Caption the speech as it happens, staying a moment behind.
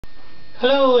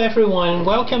Hello everyone,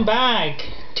 welcome back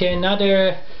to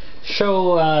another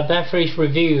show beverage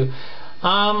review.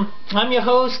 I'm your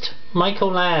host,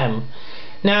 Michael Lam.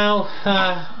 Now,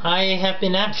 I have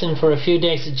been absent for a few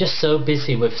days, just so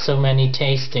busy with so many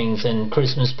tastings and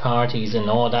Christmas parties and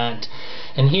all that.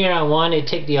 And here I want to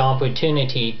take the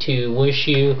opportunity to wish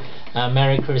you a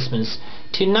Merry Christmas.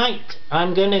 Tonight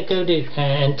I'm going to go to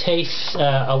and taste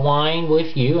a wine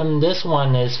with you, and this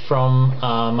one is from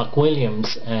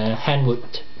McWilliam's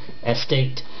Hanwood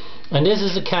estate, and this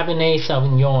is a Cabernet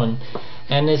Sauvignon,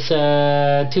 and it's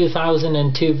a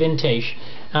 2002 vintage.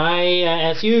 I,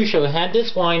 as usual, had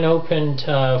this wine opened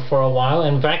for a while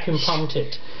and vacuum pumped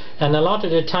it, and a lot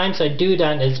of the times I do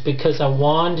that is because I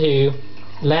want to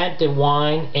let the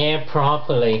wine air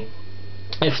properly,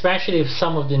 especially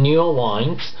some of the newer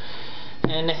wines.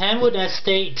 And the Hanwood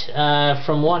estate,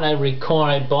 from what I recall,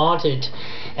 I bought it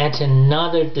at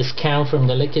another discount from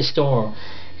the liquor store,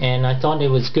 and I thought it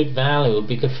was good value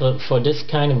because for this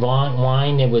kind of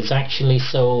wine it was actually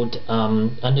sold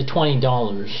under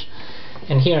 $20.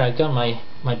 And here I got my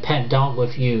pet dog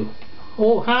with you.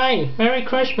 Oh, hi, Merry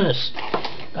Christmas.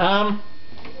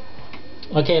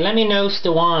 Okay, let me nose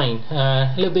the wine.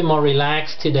 A little bit more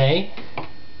relaxed today.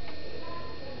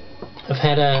 I've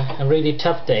had a really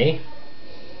tough day.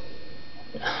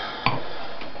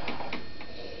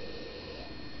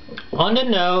 On the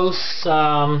nose,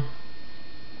 a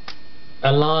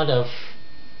lot of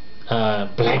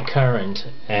blackcurrant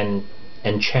and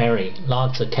cherry,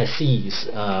 lots of cassis,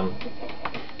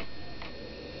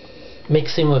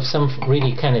 mixing with some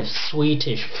really kind of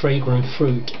sweetish, fragrant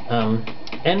fruit, and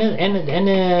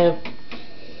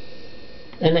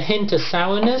a hint of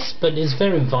sourness, but it's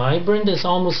very vibrant. It's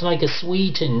almost like a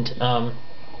sweetened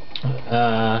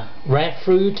red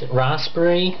fruit,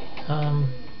 raspberry.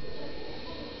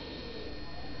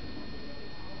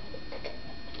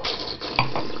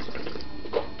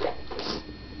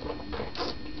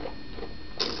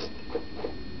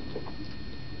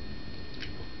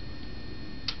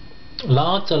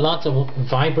 Lots of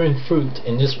vibrant fruit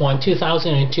in this one.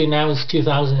 2002, now it's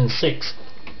 2006.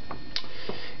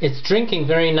 It's drinking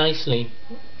very nicely.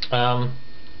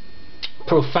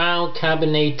 Profound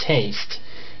Cabernet taste,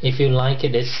 if you like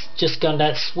it. It's just got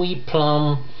that sweet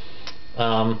plum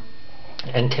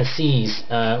and cassis.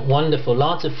 Wonderful.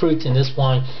 Lots of fruit in this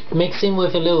wine, mixed in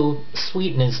with a little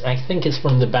sweetness. I think it's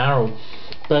from the barrel,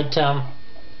 but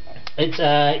it's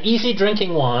an easy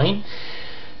drinking wine.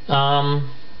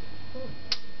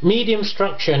 Medium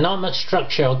structure, not much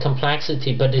structure or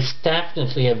complexity, but it's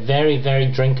definitely a very, very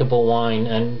drinkable wine.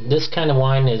 And this kind of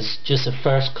wine is just a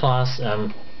first class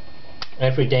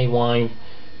everyday wine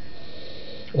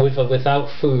with or without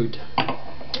food.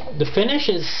 The finish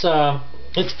is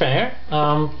it's fair.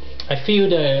 I feel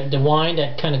the wine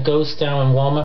that kind of goes down and warm up